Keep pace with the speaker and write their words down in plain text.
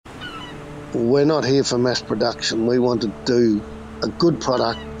we're not here for mass production. We want to do a good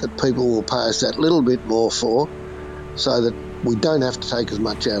product that people will pay us that little bit more for, so that we don't have to take as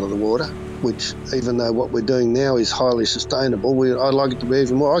much out of the water, which, even though what we're doing now is highly sustainable, I'd like it to be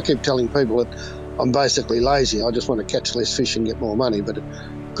even more. I keep telling people that I'm basically lazy. I just want to catch less fish and get more money. But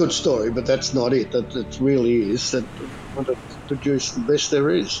good story, but that's not it. That really is that I want to produce the best there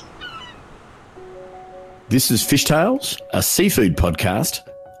is. This is Fish Tales, a seafood podcast.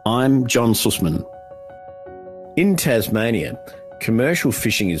 I'm John Sussman. In Tasmania, commercial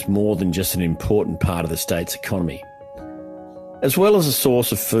fishing is more than just an important part of the state's economy. As well as a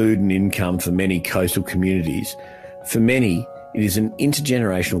source of food and income for many coastal communities, for many, it is an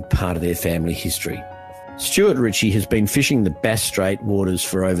intergenerational part of their family history. Stuart Ritchie has been fishing the Bass Strait waters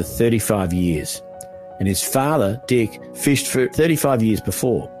for over 35 years, and his father, Dick, fished for 35 years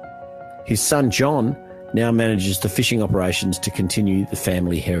before. His son, John, now manages the fishing operations to continue the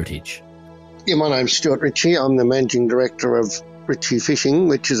family heritage. Yeah, my name's Stuart Ritchie. I'm the Managing Director of Ritchie Fishing,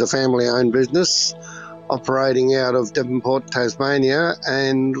 which is a family-owned business operating out of Devonport, Tasmania,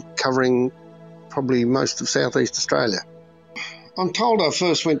 and covering probably most of southeast Australia. I'm told I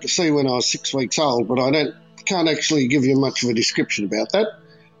first went to sea when I was 6 weeks old, but I can't actually give you much of a description about that.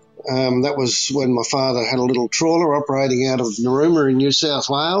 That was when my father had a little trawler operating out of Narooma in New South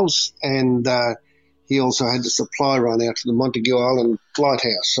Wales, and he also had the supply run out to the Montague Island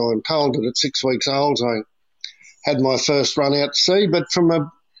Lighthouse. So I'm told that at 6 weeks old I had my first run out to sea, but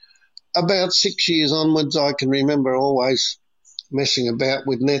from about 6 years onwards I can remember always messing about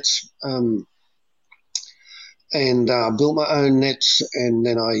with nets and built my own nets, and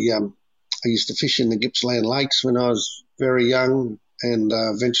then I used to fish in the Gippsland Lakes when I was very young, and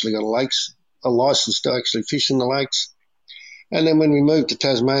eventually got a licence to actually fish in the lakes. And then when we moved to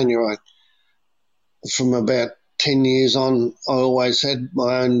Tasmania, from about 10 years on, I always had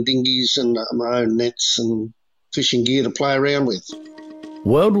my own dinghies and my own nets and fishing gear to play around with.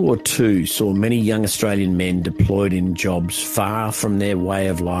 World War II saw many young Australian men deployed in jobs far from their way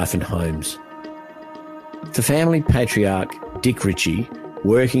of life and homes. The family patriarch, Dick Ritchie,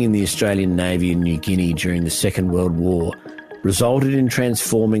 working in the Australian Navy in New Guinea during the Second World War, resulted in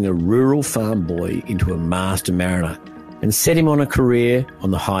transforming a rural farm boy into a master mariner and set him on a career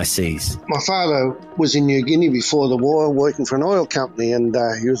on the high seas. My father was in New Guinea before the war, working for an oil company, and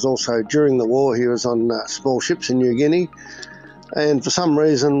he was also, during the war, he was on small ships in New Guinea. And for some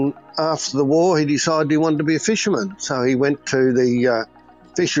reason, after the war, he decided he wanted to be a fisherman. So he went to the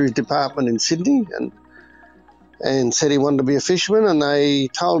fisheries department in Sydney and said he wanted to be a fisherman, and they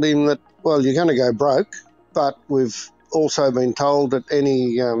told him that, well, you're going to go broke, but we've also been told that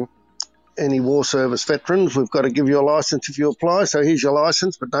any war service veterans, we've got to give you a licence if you apply, so here's your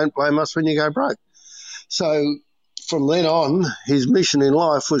licence, but don't blame us when you go broke. So from then on, his mission in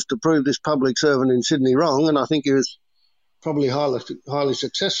life was to prove this public servant in Sydney wrong, and I think he was probably highly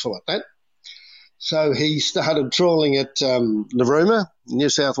successful at that. So he started trawling at Narooma, New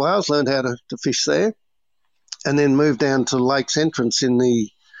South Wales, learned how to fish there, and then moved down to Lakes Entrance in the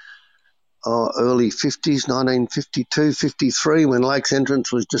early 50s, 1952, 53, when Lakes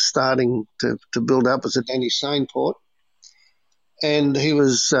Entrance was just starting to build up as a Denny Seine port. And he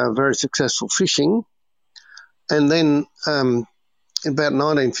was very successful fishing. And then in about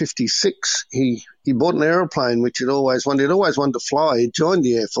 1956, he bought an aeroplane, which he'd always wanted to fly. He joined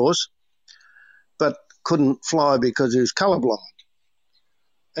the Air Force, but couldn't fly because he was colourblind.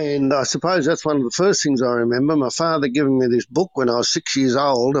 And I suppose that's one of the first things I remember, my father giving me this book when I was 6 years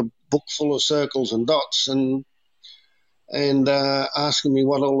old, a book full of circles and dots, and asking me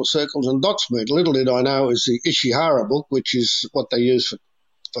what all the circles and dots meant. Little did I know it was the Ishihara book, which is what they use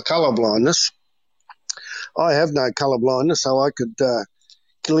for colour blindness. I have no colour blindness, so I could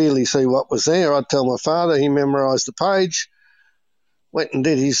clearly see what was there. I'd tell my father, he memorised the page, went and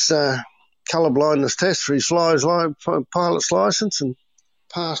did his colour blindness test for his pilot's licence and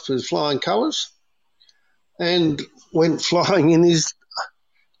passed with flying colours, and went flying in his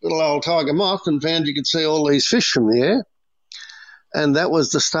little old Tiger Moth and found you could see all these fish from the air. And that was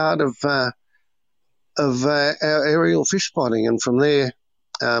the start of our aerial fish spotting. And from there,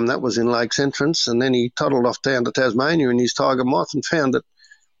 that was in Lakes Entrance, and then he toddled off down to Tasmania in his Tiger Moth and found that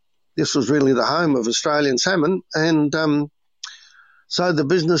this was really the home of Australian salmon. And so the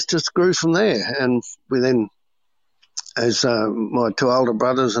business just grew from there. And we then, as my two older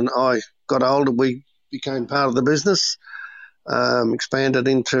brothers and I got older, we became part of the business, expanded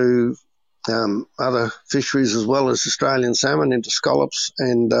into other fisheries as well as Australian salmon, into scallops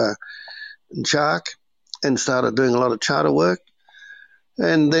and shark, and started doing a lot of charter work.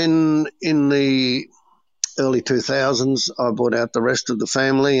 And then in the early 2000s, I bought out the rest of the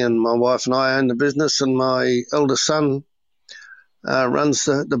family, and my wife and I own the business, and my eldest son runs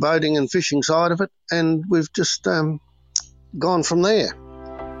the boating and fishing side of it, and we've just gone from there.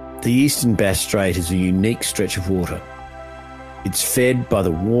 The Eastern Bass Strait is a unique stretch of water. It's fed by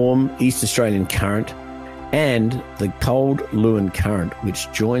the warm East Australian current and the cold Leeuwin Current,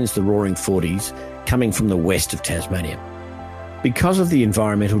 which joins the Roaring Forties coming from the west of Tasmania. Because of the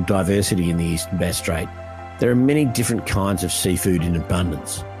environmental diversity in the Eastern Bass Strait, there are many different kinds of seafood in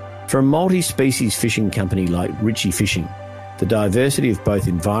abundance. For a multi-species fishing company like Ritchie Fishing, the diversity of both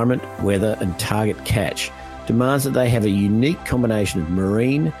environment, weather and target catch demands that they have a unique combination of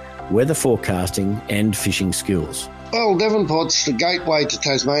marine, weather forecasting and fishing skills. Well, Devonport's the gateway to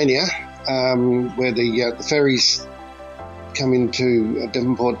Tasmania, where the ferries come into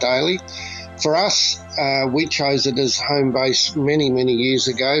Devonport daily. For us, we chose it as home base many, many years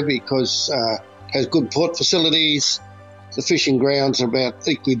ago because it has good port facilities. The fishing grounds are about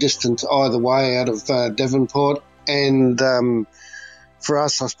equidistant either way out of Devonport. And for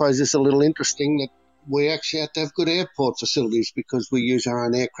us, I suppose it's a little interesting that we actually have to have good airport facilities because we use our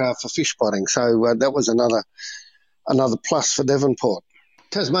own aircraft for fish spotting. So that was another plus for Devonport.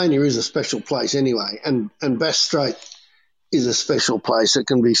 Tasmania is a special place anyway, and Bass Strait is a special place. It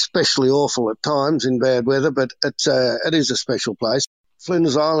can be especially awful at times in bad weather, but it is a special place.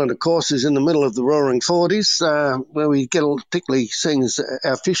 Flinders Island, of course, is in the middle of the Roaring Forties, where we get, particularly seeing as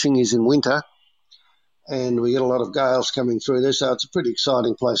our fishing is in winter, and we get a lot of gales coming through there, so it's a pretty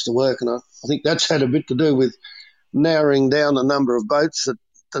exciting place to work, and I think that's had a bit to do with narrowing down the number of boats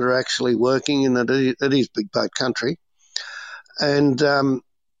that are actually working, and it is big boat country. And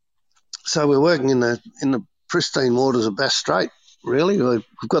so we're working in the pristine waters of Bass Strait, really. We've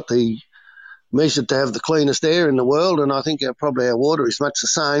got the measured to have the cleanest air in the world, and I think probably our water is much the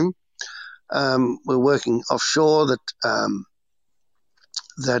same. We're working offshore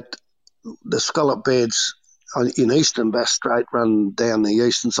that the scallop beds in eastern Bass Strait run down the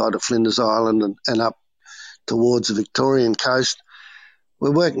eastern side of Flinders Island and up towards the Victorian coast.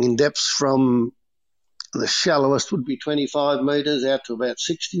 We're working in depths from the shallowest would be 25 metres out to about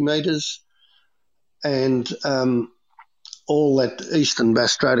 60 metres. And all that eastern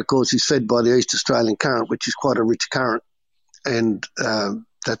Bass Strait, of course, is fed by the East Australian Current, which is quite a rich current. And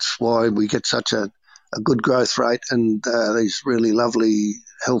that's why we get such a good growth rate and these really lovely,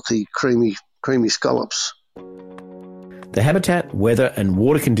 healthy, creamy scallops. The habitat, weather and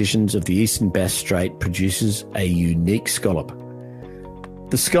water conditions of the Eastern Bass Strait produces a unique scallop.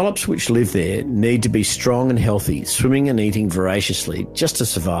 The scallops which live there need to be strong and healthy, swimming and eating voraciously just to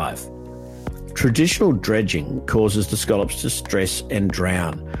survive. Traditional dredging causes the scallops to stress and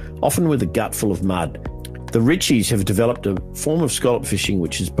drown, often with a gut full of mud. The Ritchies have developed a form of scallop fishing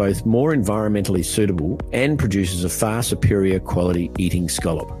which is both more environmentally suitable and produces a far superior quality eating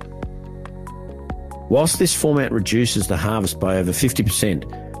scallop. Whilst this format reduces the harvest by over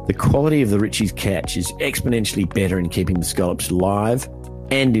 50%, the quality of the Ritchie's catch is exponentially better in keeping the scallops live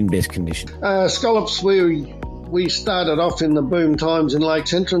and in best condition. Scallops, we started off in the boom times in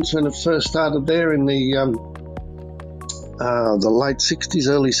Lakes Entrance when it first started there in the late 60s,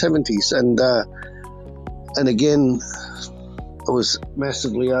 early 70s. And again, it was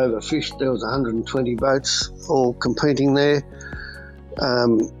massively overfished. There was 120 boats all competing there.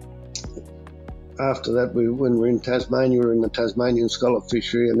 After that, when we were in Tasmania, we were in the Tasmanian scallop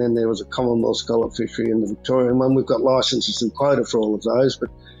fishery, and then there was a Commonwealth scallop fishery in the Victorian one. We've got licences and quota for all of those,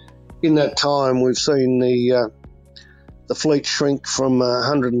 but in that time, we've seen the fleet shrink from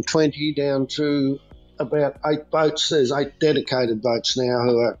 120 down to about 8 boats. There's 8 dedicated boats now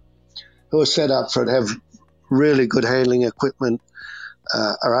who are set up for it, have really good handling equipment,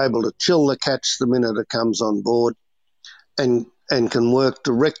 are able to chill the catch the minute it comes on board, and can work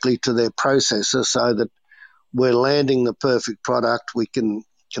directly to their processor so that we're landing the perfect product. We can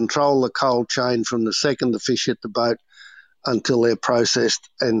control the cold chain from the second the fish hit the boat until they're processed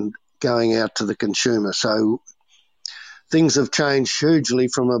and going out to the consumer. So things have changed hugely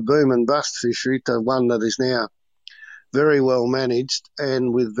from a boom and bust fishery to one that is now very well managed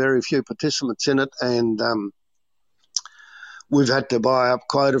and with very few participants in it. And we've had to buy up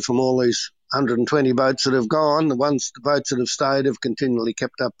quota from all these 120 boats that have gone. The boats that have stayed have continually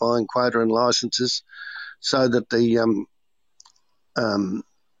kept up buying quota and licences, so that the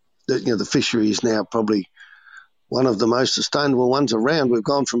fishery is now probably one of the most sustainable ones around. We've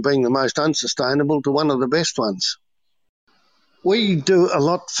gone from being the most unsustainable to one of the best ones. We do a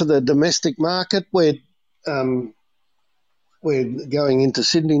lot for the domestic market. We're going into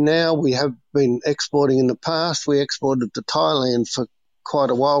Sydney now. We have been exporting in the past. We exported to Thailand for quite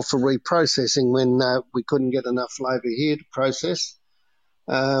a while for reprocessing when we couldn't get enough labour here to process.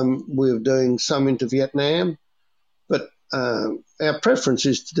 We were doing some into Vietnam, but our preference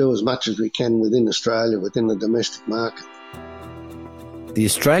is to do as much as we can within Australia, within the domestic market. The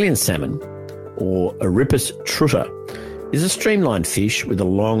Australian salmon, or Erippus trutta, is a streamlined fish with a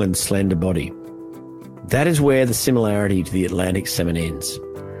long and slender body. That is where the similarity to the Atlantic salmon ends.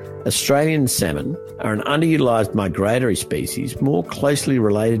 Australian salmon are an underutilised migratory species more closely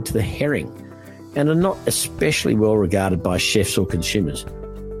related to the herring and are not especially well regarded by chefs or consumers.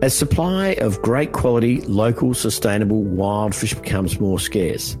 As supply of great quality, local, sustainable wild fish becomes more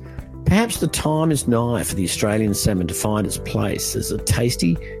scarce, perhaps the time is nigh for the Australian salmon to find its place as a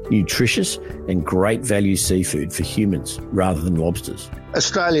tasty, nutritious and great value seafood for humans rather than lobsters.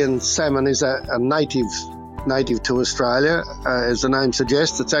 Australian salmon is a native to Australia. As the name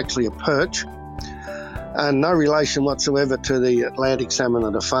suggests, it's actually a perch. And no relation whatsoever to the Atlantic salmon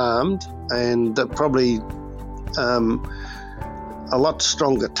that are farmed, and probably a lot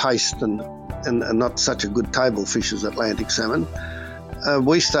stronger taste and not such a good table fish as Atlantic salmon.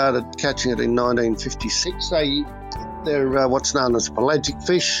 We started catching it in 1956. They're what's known as pelagic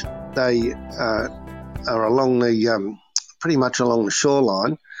fish. They are along the pretty much along the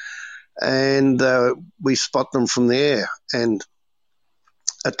shoreline, and we spot them from the air. And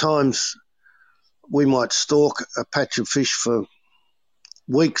at times we might stalk a patch of fish for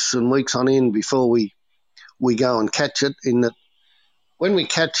weeks and weeks on end before we go and catch it. In that, when we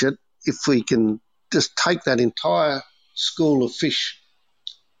catch it, if we can just take that entire school of fish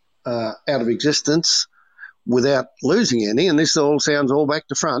out of existence without losing any, and this all sounds all back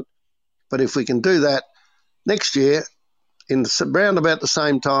to front, but if we can do that next year, around about the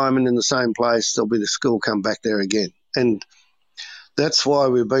same time and in the same place, there'll be the school come back there again. And that's why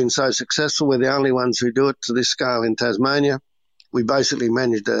we've been so successful. We're the only ones who do it to this scale in Tasmania. We basically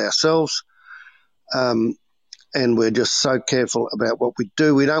managed it ourselves, and we're just so careful about what we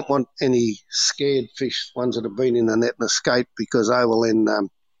do. We don't want any scared fish, ones that have been in the net and escaped, because they will then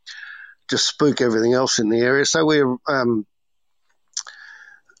just spook everything else in the area. So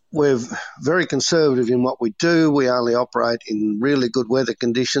we're very conservative in what we do. We only operate in really good weather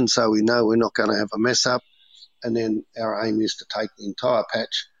conditions, so we know we're not going to have a mess up. And then our aim is to take the entire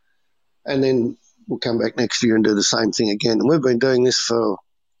patch, and then we'll come back next year and do the same thing again. And we've been doing this for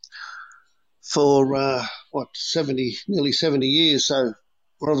nearly 70 years, so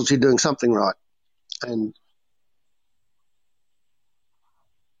we're obviously doing something right. And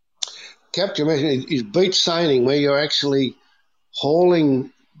capture method is beach seining, where you're actually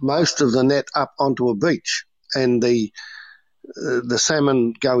hauling most of the net up onto a beach, and the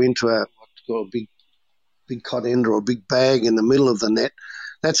salmon go into what's called a big cod end or a big bag in the middle of the net.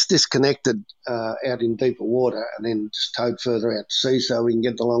 That's disconnected out in deeper water and then just towed further out to sea so we can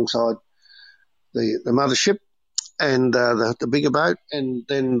get alongside the mothership and the bigger boat, and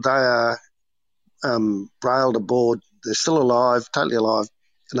then they are railed aboard. They're still alive, totally alive,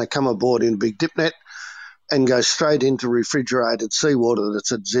 and they come aboard in a big dip net and go straight into refrigerated seawater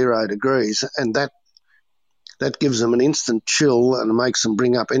that's at 0 degrees, and that gives them an instant chill and makes them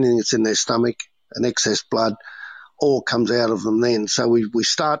bring up anything that's in their stomach, and excess blood all comes out of them then. So we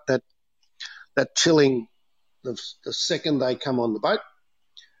start that chilling the second they come on the boat.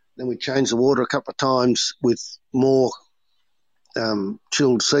 Then we change the water a couple of times with more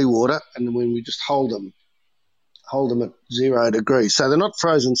chilled seawater, and then when we just hold them at 0 degrees. So they're not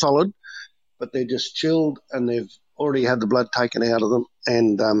frozen solid, but they're just chilled, and they've already had the blood taken out of them,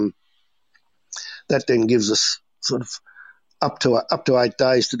 and that then gives us sort of up to 8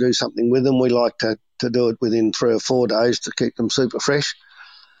 days to do something with them. We like to do it within 3 or 4 days to keep them super fresh,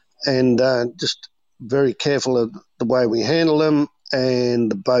 and just very careful of the way we handle them. And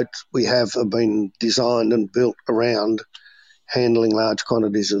the boats we have been designed and built around handling large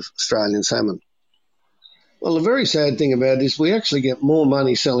quantities of Australian salmon. Well, the very sad thing about it is we actually get more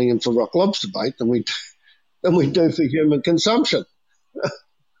money selling them for rock lobster bait than we do for human consumption,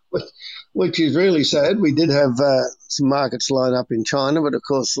 which is really sad. We did have some markets line up in China, but of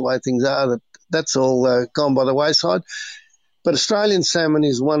course the way things are, that's all gone by the wayside. But Australian salmon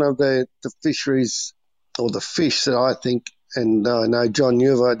is one of the fisheries, or the fish, that I think, and I know, John,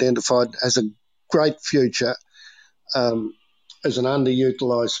 you've identified as a great future as an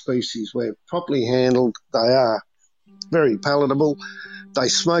underutilised species. Where properly handled, they are very palatable, they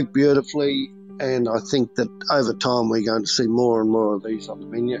smoke beautifully, and I think that over time we're going to see more and more of these on the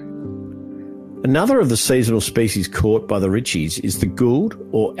menu. Another of the seasonal species caught by the Richies is the Gould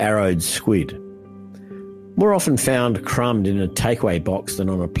or arrowed squid. More often found crumbed in a takeaway box than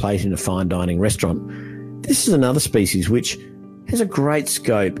on a plate in a fine dining restaurant, this is another species which, has a great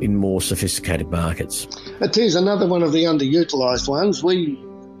scope in more sophisticated markets. It is another one of the underutilised ones.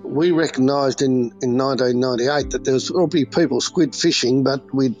 We recognised in 1998 that there was probably people squid fishing,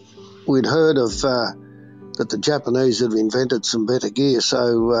 but we'd heard of that the Japanese had invented some better gear.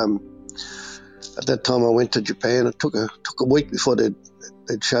 So at that time I went to Japan. It took a week before they'd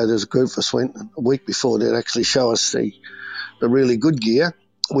show. There's a group of us went a week before they'd actually show us the really good gear,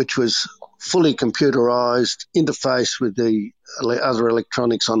 which was fully computerised, interface with the other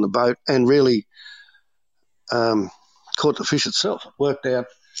electronics on the boat, and really caught the fish itself. It worked out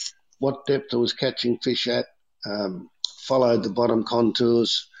what depth it was catching fish at, followed the bottom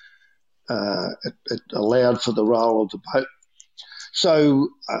contours. It allowed for the roll of the boat. So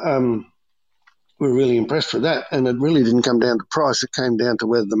we're really impressed with that, and it really didn't come down to price. It came down to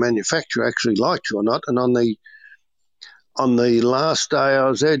whether the manufacturer actually liked you or not. And on the last day I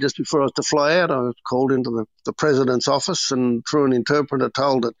was there, just before I was to fly out, I was called into the president's office and through an interpreter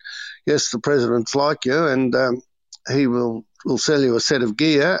told that, yes, the president's like you and he will sell you a set of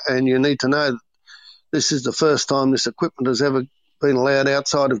gear, and you need to know that this is the first time this equipment has ever been allowed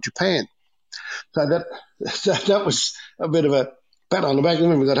outside of Japan. So that was a bit of a pat on the back. And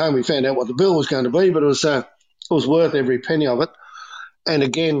when we got home, we found out what the bill was going to be, but it was worth every penny of it. And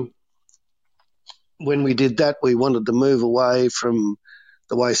again, when we did that, we wanted to move away from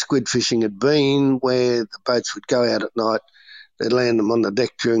the way squid fishing had been, where the boats would go out at night, they'd land them on the deck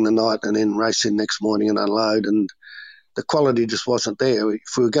during the night and then race in next morning and unload, and the quality just wasn't there.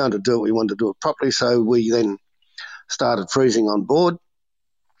 If we were going to do it, we wanted to do it properly, so we then started freezing on board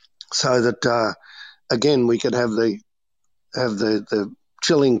so that, again, we could have the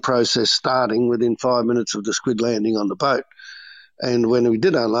chilling process starting within 5 minutes of the squid landing on the boat. And when we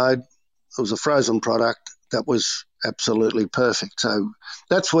did unload, it was a frozen product that was absolutely perfect. So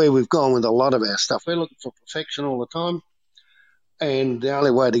that's where we've gone with a lot of our stuff. We're looking for perfection all the time, and the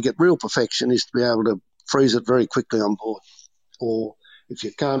only way to get real perfection is to be able to freeze it very quickly on board. Or if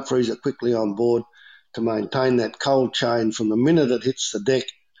you can't freeze it quickly on board, to maintain that cold chain from the minute it hits the deck,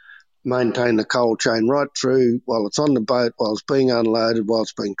 maintain the cold chain right through while it's on the boat, while it's being unloaded, while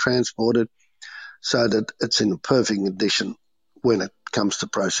it's being transported, so that it's in perfect condition when it comes to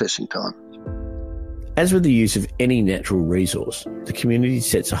processing time. As with the use of any natural resource, the community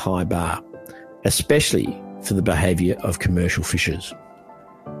sets a high bar, especially for the behaviour of commercial fishers.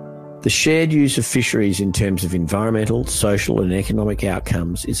 The shared use of fisheries in terms of environmental, social and economic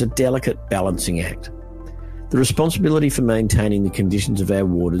outcomes is a delicate balancing act. The responsibility for maintaining the conditions of our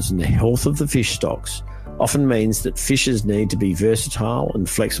waters and the health of the fish stocks often means that fishers need to be versatile and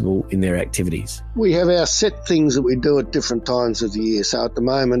flexible in their activities. We have our set things that we do at different times of the year. So at the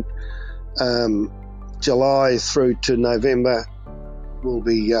moment, July through to November, we'll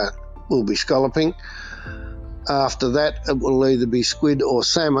be scalloping. After that, it will either be squid or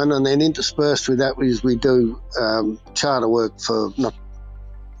salmon, and then interspersed with that is we do charter work for not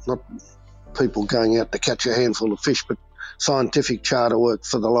people going out to catch a handful of fish, but scientific charter work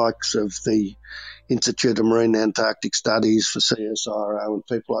for the likes of the Institute of Marine and Antarctic Studies, for CSIRO and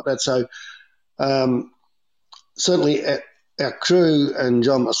people like that. So certainly our crew and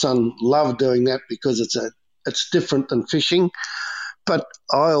John, my son, love doing that because it's different than fishing. But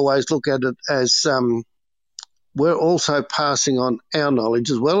I always look at it as we're also passing on our knowledge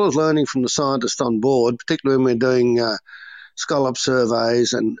as well as learning from the scientists on board, particularly when we're doing scallop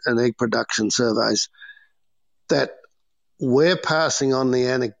surveys and egg production surveys, that we're passing on the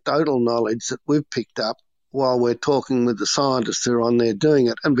anecdotal knowledge that we've picked up while we're talking with the scientists who are on there doing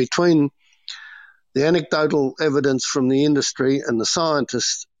it. And between the anecdotal evidence from the industry and the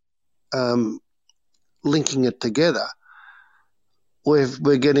scientists linking it together,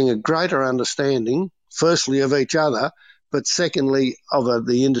 we're getting a greater understanding, firstly, of each other, but secondly, of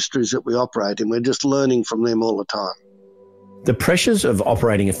the industries that we operate in. We're just learning from them all the time. The pressures of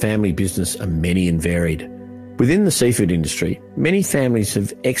operating a family business are many and varied. Within the seafood industry, many families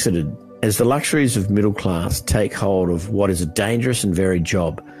have exited as the luxuries of middle class take hold of what is a dangerous and varied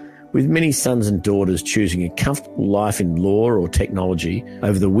job, with many sons and daughters choosing a comfortable life in law or technology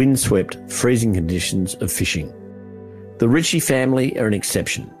over the windswept, freezing conditions of fishing. The Ritchie family are an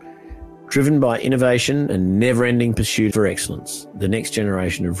exception. Driven by innovation and never-ending pursuit for excellence, the next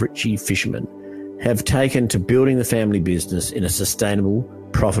generation of Ritchie fishermen have taken to building the family business in a sustainable,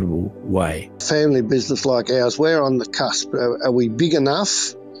 profitable way. Family business like ours, we're on the cusp. Are we big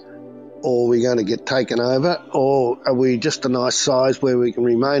enough, or are we going to get taken over, or are we just a nice size where we can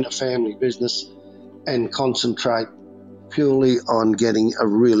remain a family business and concentrate purely on getting a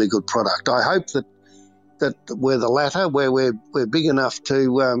really good product? I hope that we're the latter, where we're big enough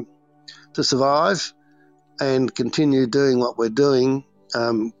to survive and continue doing what we're doing,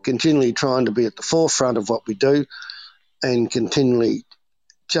 continually trying to be at the forefront of what we do and continually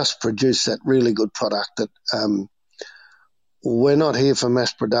just produce that really good product that we're not here for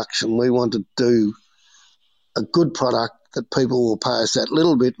mass production. We want to do a good product that people will pay us that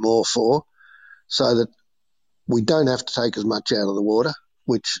little bit more for so that we don't have to take as much out of the water,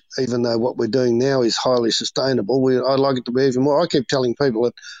 which even though what we're doing now is highly sustainable, I'd like it to be even more. I keep telling people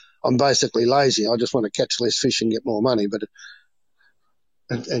that I'm basically lazy. I just want to catch less fish and get more money. But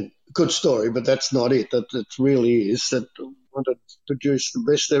and good story, but that's not it. That it really is that we want to produce the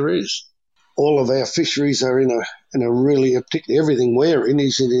best there is. All of our fisheries are in a really, particularly everything we're in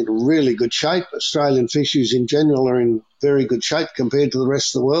is in a really good shape. Australian fisheries in general are in very good shape compared to the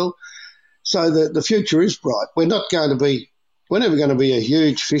rest of the world. So the future is bright. We're never going to be a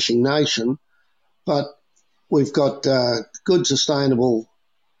huge fishing nation, but we've got good sustainable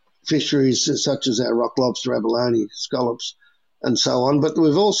fisheries such as our rock lobster, abalone, scallops and so on. But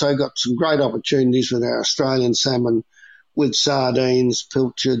we've also got some great opportunities with our Australian salmon, with sardines,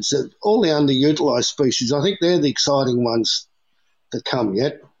 pilchards, all the underutilised species. I think they're the exciting ones to come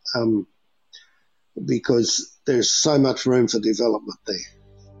yet because there's so much room for development there.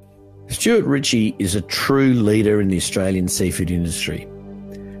 Stuart Ritchie is a true leader in the Australian seafood industry,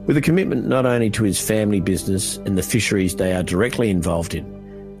 with a commitment not only to his family business and the fisheries they are directly involved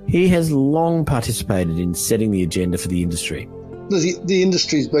in. He has long participated in setting the agenda for the industry. The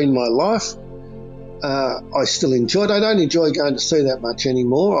industry's been my life. I still enjoy it. I don't enjoy going to sea that much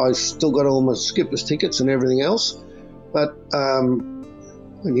anymore. I've still got all my skipper's tickets and everything else. But when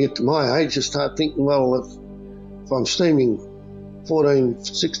you get to my age, you start thinking, well, if I'm steaming 14,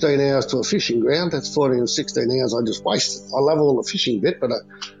 16 hours to a fishing ground, that's 14 and 16 hours I just wasted. I love all the fishing bit, but I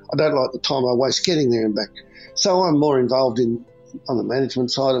don't like the time I waste getting there and back. So I'm more involved on the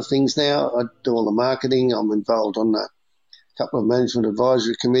management side of things now. I do all the marketing. I'm involved on a couple of management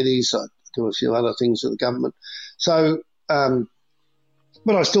advisory committees. I do a few other things with the government. So,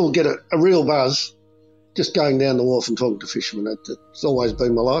 but I still get a real buzz just going down the wharf and talking to fishermen. It's always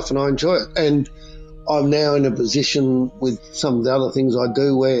been my life and I enjoy it. And I'm now in a position with some of the other things I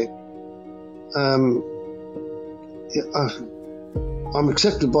do where I'm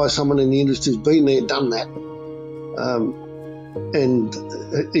accepted by someone in the industry who's been there, done that. And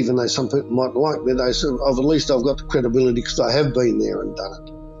even though some people might like me, they said, at least I've got the credibility because I have been there and done it.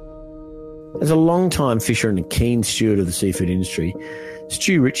 As a long-time fisher and a keen steward of the seafood industry,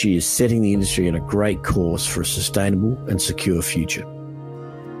 Stu Ritchie is setting the industry on a great course for a sustainable and secure future.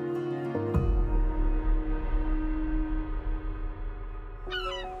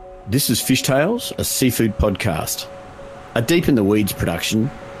 This is Fish Tales, a seafood podcast. A Deep in the Weeds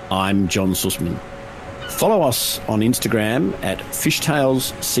production. I'm John Sussman. Follow us on Instagram at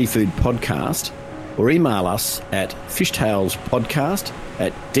Fishtails Seafood Podcast or email us at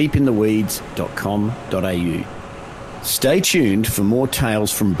fishtailspodcast@deepintheweeds.com.au. Stay tuned for more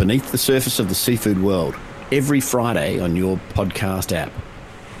tales from beneath the surface of the seafood world every Friday on your podcast app.